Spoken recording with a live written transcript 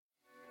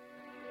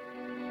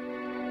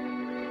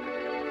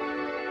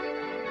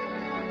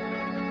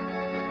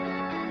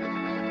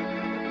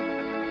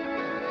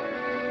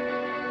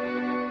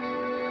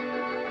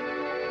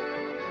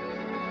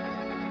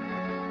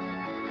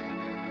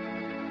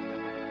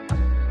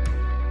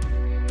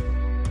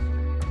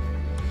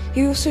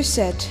He also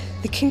said,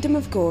 "The kingdom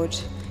of God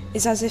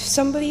is as if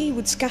somebody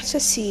would scatter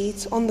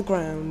seeds on the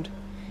ground,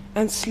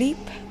 and sleep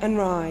and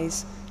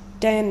rise,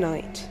 day and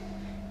night,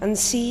 and the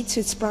seeds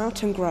would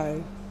sprout and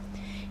grow.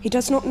 He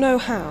does not know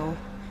how.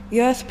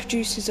 The earth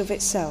produces of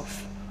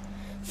itself.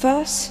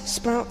 First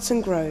sprouts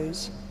and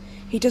grows.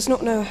 He does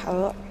not know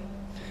how.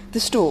 The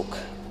stalk,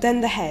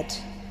 then the head,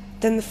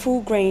 then the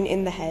full grain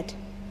in the head.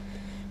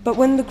 But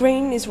when the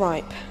grain is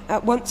ripe,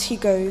 at once he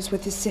goes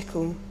with his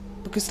sickle,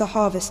 because the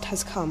harvest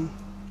has come."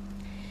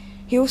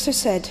 He also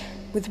said,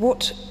 "With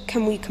what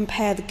can we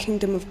compare the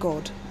kingdom of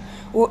God?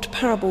 What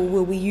parable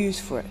will we use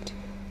for it?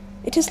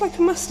 It is like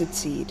a mustard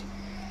seed,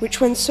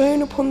 which when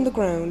sown upon the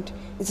ground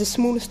is the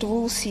smallest of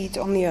all seeds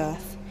on the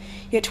earth.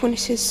 Yet when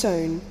it is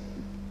sown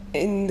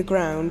in the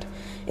ground,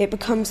 it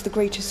becomes the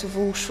greatest of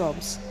all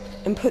shrubs,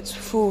 and puts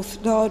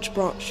forth large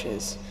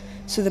branches,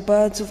 so the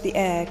birds of the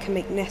air can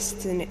make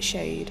nests in its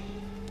shade."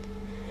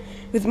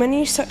 With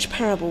many such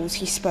parables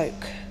he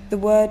spoke the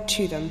word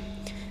to them,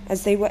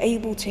 as they were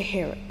able to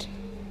hear it.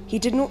 He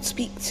did not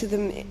speak to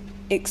them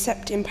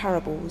except in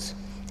parables,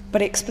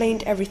 but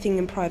explained everything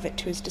in private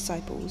to his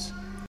disciples.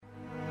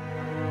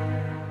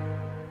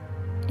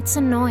 It's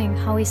annoying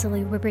how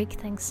easily we break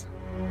things.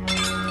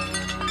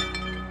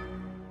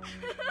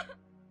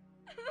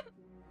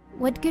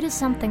 What good is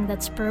something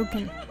that's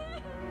broken?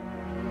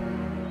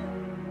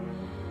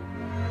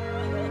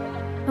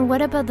 And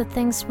what about the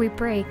things we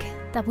break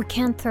that we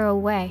can't throw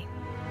away?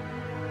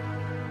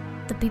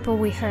 The people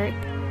we hurt,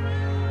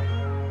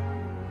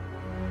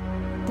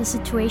 the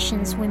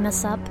situations we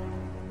mess up,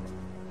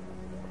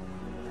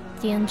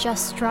 the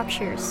unjust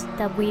structures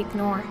that we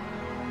ignore,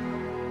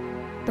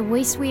 the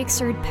ways we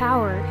exert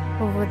power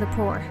over the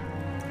poor.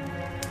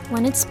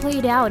 When it's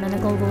played out on a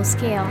global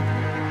scale,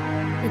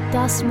 it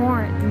does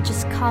more than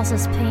just cause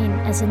us pain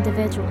as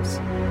individuals.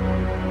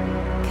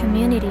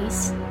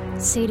 Communities,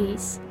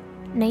 cities,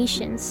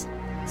 nations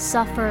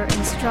suffer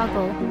and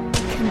struggle,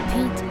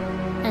 compete,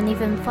 and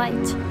even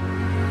fight.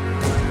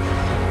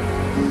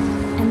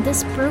 And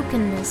this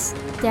brokenness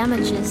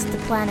damages the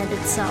planet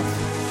itself.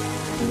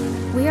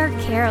 We are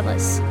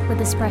careless with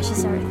this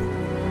precious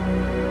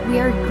earth. We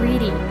are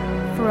greedy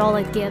for all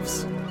it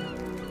gives.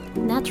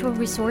 Natural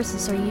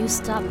resources are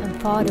used up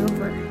and fought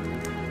over.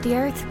 The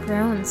earth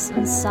groans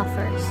and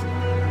suffers.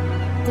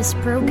 This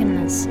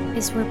brokenness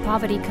is where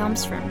poverty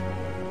comes from.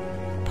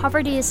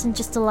 Poverty isn't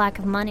just a lack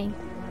of money.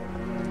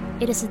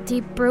 It is a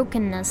deep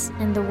brokenness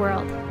in the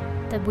world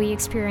that we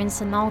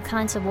experience in all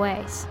kinds of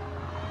ways.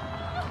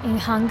 In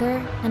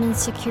hunger and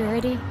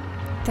insecurity,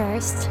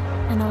 thirst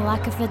and a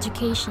lack of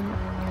education,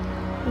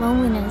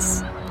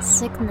 loneliness,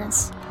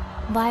 sickness,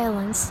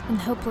 violence, and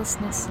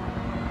hopelessness.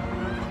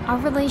 Our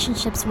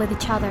relationships with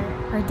each other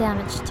are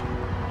damaged.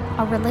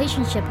 Our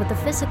relationship with the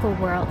physical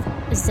world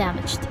is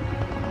damaged.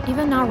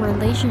 Even our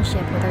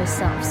relationship with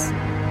ourselves,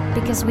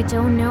 because we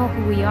don't know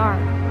who we are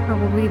or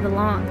where we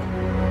belong.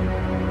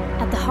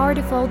 At the heart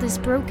of all this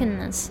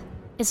brokenness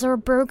is our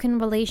broken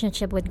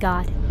relationship with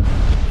God,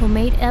 who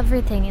made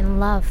everything in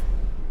love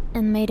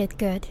and made it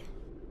good.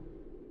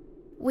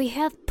 We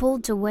have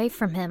pulled away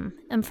from Him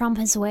and from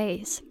His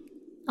ways,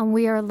 and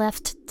we are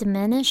left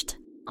diminished,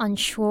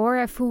 unsure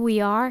of who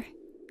we are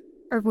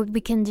or what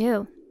we can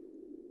do.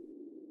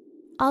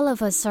 All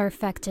of us are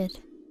affected,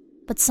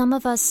 but some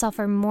of us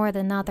suffer more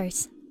than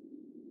others.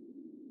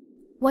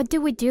 What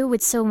do we do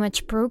with so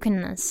much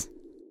brokenness?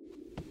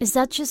 Is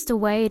that just the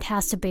way it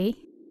has to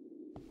be?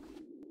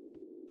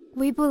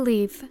 We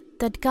believe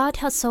that God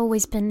has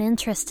always been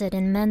interested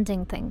in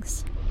mending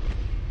things.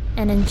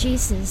 And in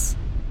Jesus,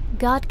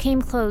 God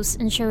came close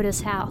and showed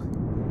us how.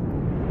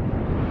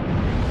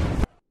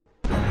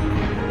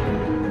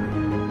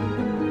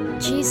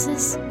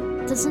 Jesus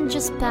doesn't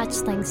just patch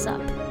things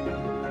up.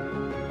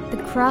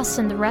 The cross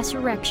and the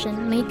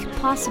resurrection make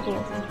possible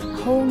a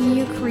whole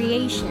new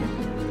creation,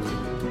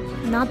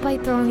 not by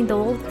throwing the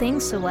old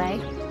things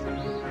away,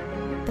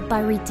 but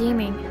by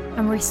redeeming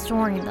and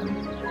restoring them.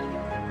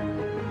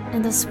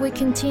 And as we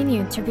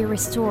continue to be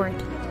restored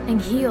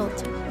and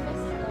healed,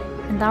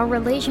 and our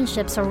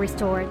relationships are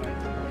restored,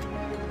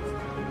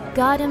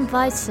 God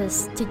invites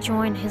us to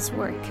join His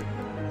work.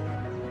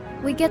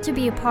 We get to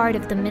be a part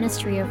of the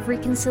ministry of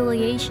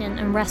reconciliation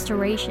and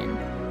restoration,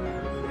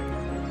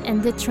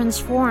 and it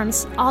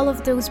transforms all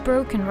of those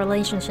broken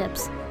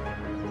relationships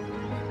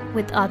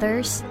with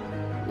others,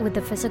 with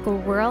the physical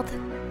world,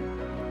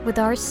 with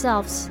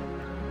ourselves,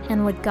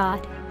 and with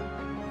God.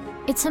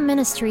 It's a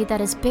ministry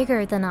that is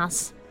bigger than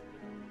us.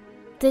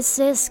 This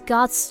is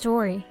God's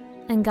story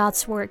and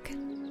God's work.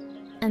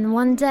 And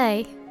one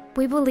day,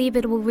 we believe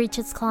it will reach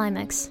its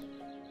climax,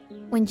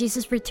 when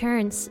Jesus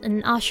returns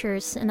and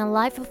ushers in a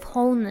life of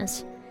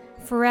wholeness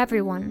for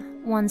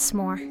everyone once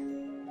more.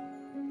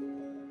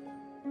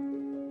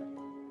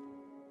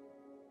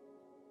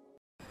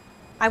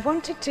 I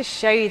wanted to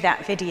show you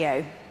that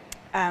video,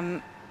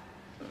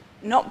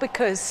 not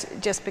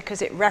just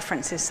because it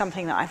references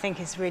something that I think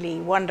is really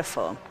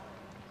wonderful,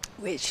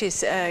 which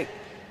is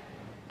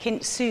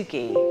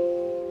kintsugi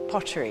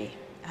pottery.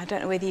 I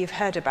don't know whether you've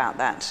heard about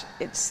that.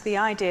 It's the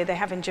idea they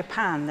have in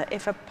Japan that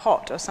if a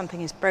pot or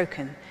something is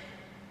broken,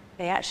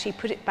 they actually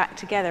put it back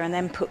together and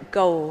then put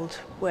gold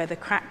where the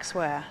cracks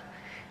were.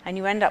 And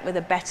you end up with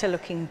a better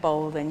looking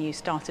bowl than you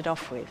started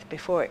off with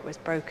before it was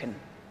broken.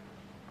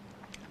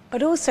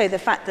 But also the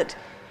fact that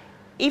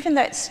even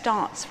though it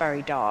starts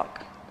very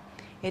dark,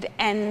 it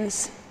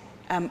ends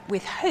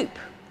with hope.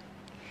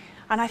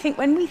 And I think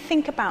when we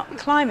think about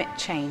climate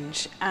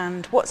change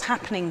and what's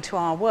happening to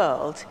our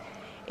world,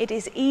 it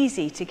is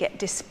easy to get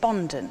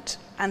despondent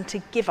and to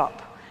give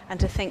up and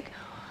to think,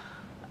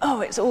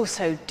 oh, it's all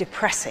so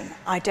depressing.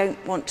 I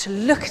don't want to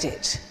look at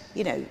it.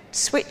 You know,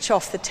 switch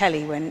off the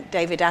telly when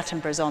David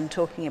Attenborough's on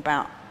talking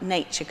about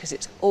nature because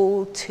it's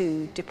all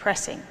too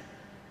depressing.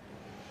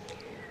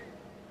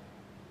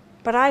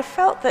 But I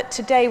felt that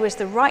today was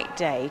the right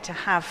day to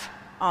have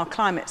our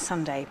Climate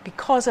Sunday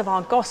because of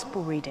our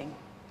gospel reading.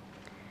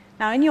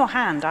 Now, in your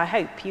hand, I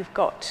hope you've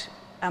got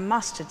a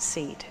mustard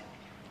seed.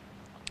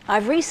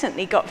 I've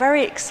recently got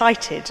very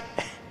excited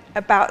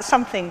about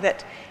something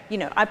that, you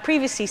know, I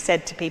previously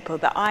said to people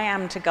that I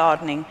am to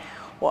gardening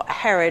what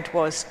Herod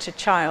was to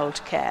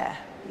childcare,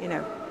 you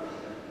know.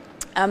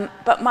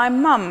 But my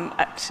mum,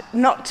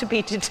 not to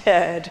be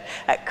deterred,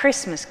 at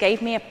Christmas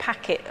gave me a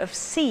packet of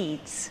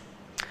seeds,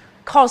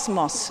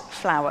 cosmos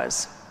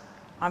flowers.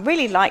 I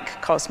really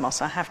like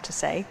cosmos, I have to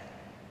say.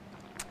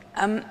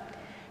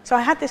 So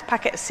I had this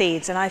packet of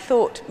seeds and I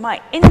thought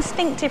my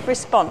instinctive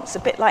response, a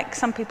bit like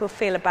some people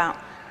feel about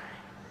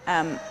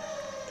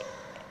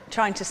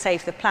trying to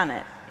save the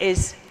planet,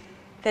 is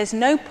there's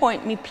no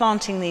point me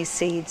planting these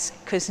seeds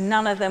because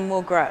none of them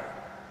will grow.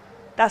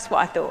 That's what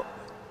I thought.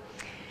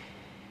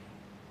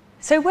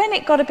 So when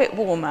it got a bit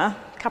warmer,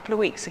 a couple of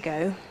weeks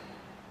ago,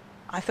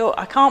 I thought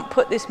I can't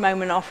put this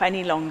moment off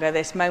any longer,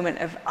 this moment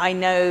of, I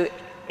know,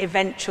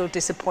 eventual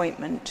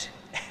disappointment.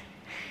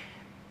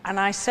 And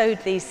I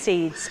sowed these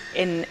seeds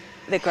in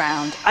the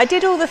ground. I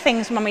did all the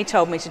things Mummy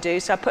told me to do,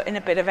 so I put in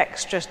a bit of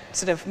extra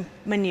sort of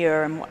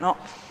manure and whatnot.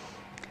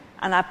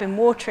 And I've been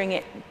watering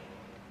it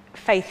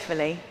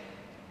faithfully.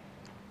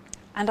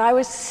 And I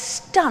was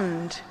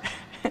stunned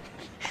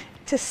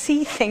to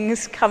see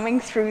things coming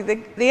through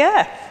the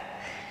earth.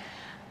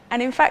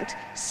 And in fact,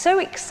 so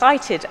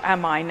excited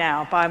am I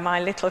now by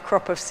my little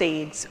crop of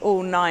seeds,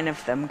 all 9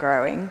 of them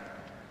growing,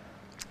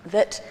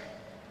 that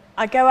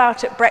I go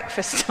out at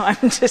breakfast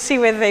time to see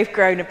whether they've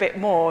grown a bit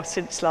more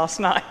since last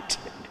night.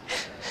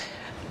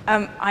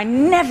 I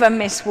never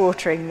miss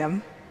watering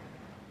them,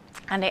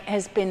 and it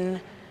has been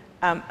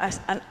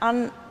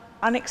an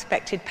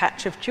unexpected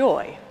patch of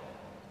joy.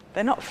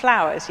 They're not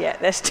flowers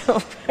yet, they're still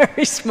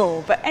very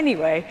small, but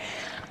anyway,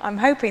 I'm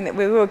hoping that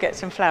we will get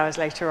some flowers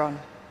later on.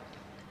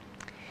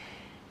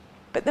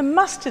 But the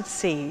mustard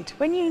seed,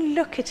 when you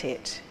look at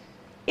it,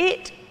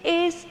 it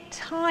is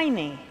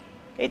tiny.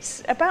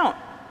 It's about,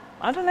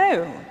 I don't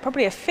know,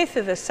 probably a fifth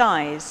of the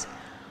size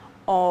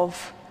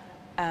of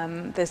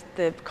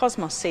the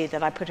cosmos seed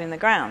that I put in the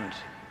ground.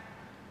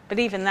 But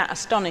even that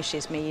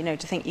astonishes me, you know,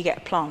 to think you get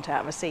a plant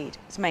out of a seed.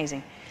 It's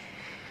amazing.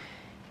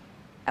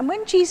 And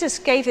when Jesus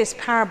gave this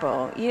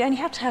parable, you only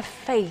have to have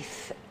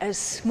faith as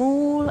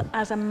small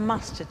as a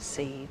mustard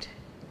seed.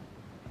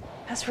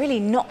 That's really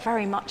not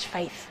very much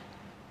faith.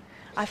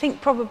 I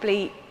think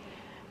probably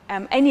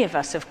any of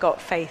us have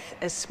got faith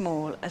as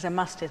small as a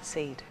mustard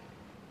seed.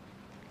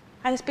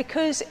 And it's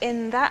because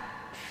in that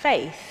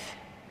faith,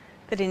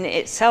 that in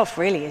itself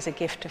really is a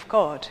gift of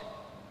God,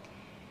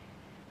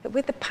 that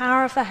with the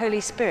power of the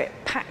Holy Spirit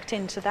packed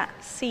into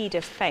that seed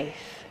of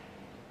faith,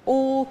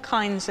 all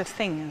kinds of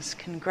things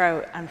can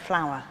grow and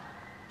flower.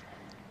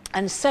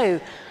 And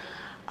so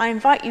I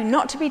invite you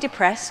not to be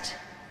depressed,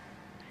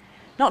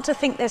 not to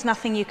think there's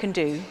nothing you can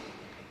do,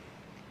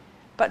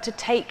 but to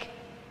take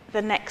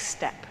the next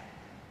step.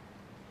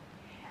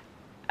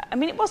 I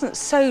mean, it wasn't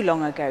so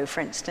long ago, for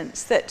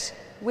instance, that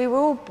it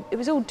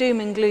was all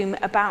doom and gloom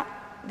about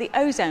the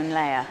ozone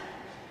layer,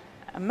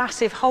 a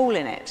massive hole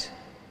in it.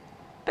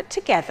 But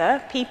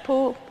together,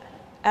 people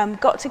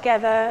got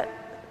together,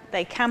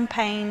 they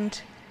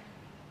campaigned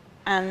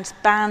and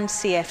banned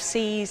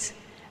CFCs,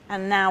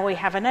 and now we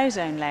have an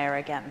ozone layer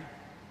again.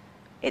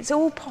 It's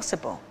all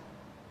possible.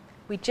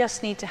 We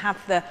just need to have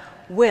the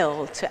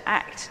will to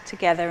act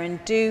together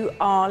and do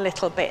our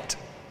little bit.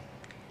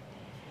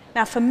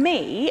 Now for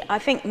me, I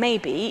think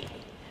maybe,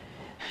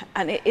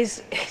 and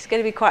it's going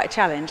to be quite a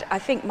challenge, I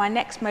think my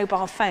next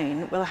mobile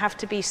phone will have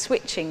to be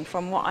switching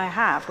from what I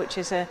have, which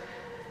is an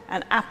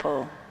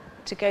Apple,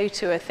 to go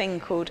to a thing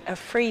called a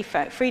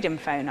Freedom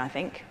phone, I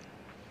think,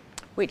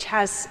 which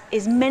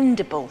is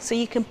mendable, so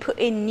you can put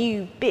in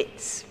new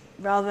bits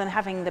rather than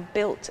having the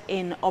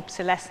built-in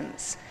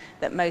obsolescence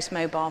that most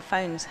mobile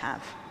phones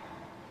have.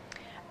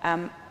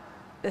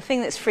 The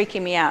thing that's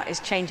freaking me out is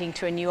changing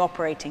to a new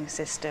operating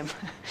system.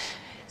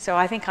 So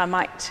I think I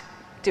might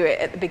do it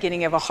at the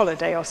beginning of a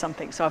holiday or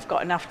something, so I've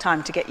got enough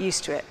time to get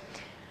used to it.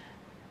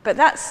 But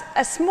that's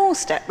a small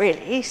step,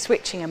 really,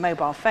 switching a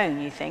mobile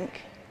phone, you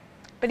think.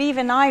 But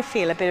even I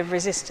feel a bit of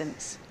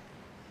resistance.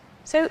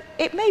 So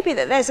it may be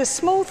that there's a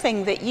small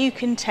thing that you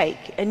can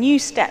take, a new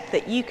step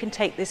that you can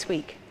take this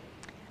week.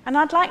 And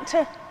I'd like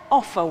to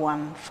offer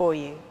one for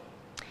you,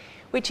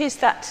 which is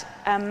that,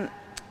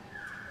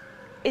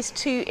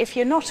 if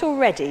you're not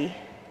already,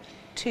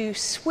 to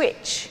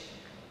switch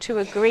to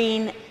a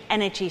green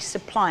energy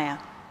supplier.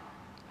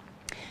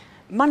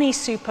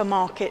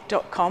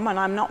 moneysupermarket.com, and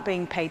I'm not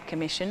being paid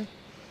commission,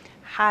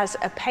 has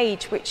a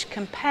page which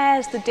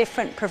compares the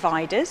different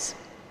providers.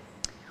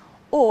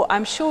 Or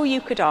I'm sure you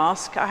could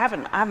ask, I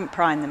haven't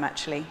primed them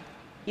actually.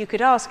 You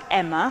could ask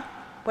Emma,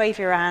 wave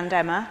your hand,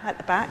 Emma, at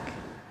the back.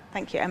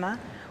 Thank you, Emma.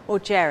 Or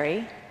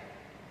Jerry.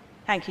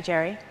 Thank you,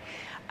 Jerry.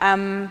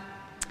 And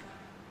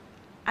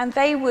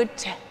they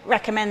would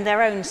recommend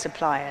their own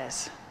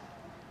suppliers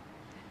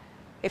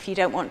if you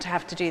don't want to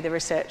have to do the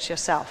research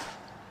yourself.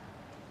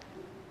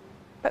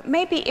 But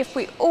maybe if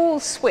we all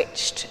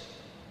switched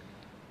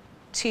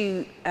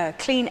to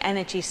clean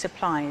energy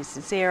supplies,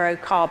 zero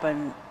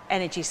carbon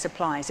energy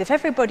supplies, if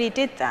everybody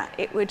did that,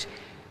 it would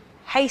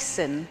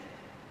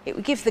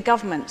give the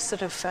government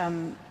sort of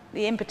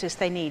the impetus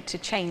they need to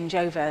change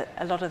over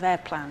a lot of their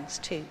plans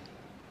too.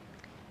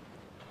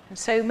 And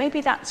so maybe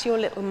that's your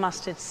little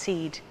mustard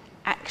seed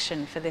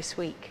action for this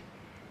week.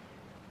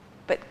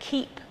 But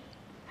keep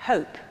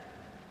hope.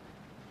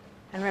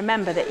 And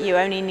remember that you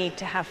only need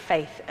to have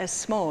faith as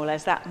small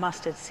as that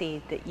mustard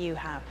seed that you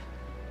have.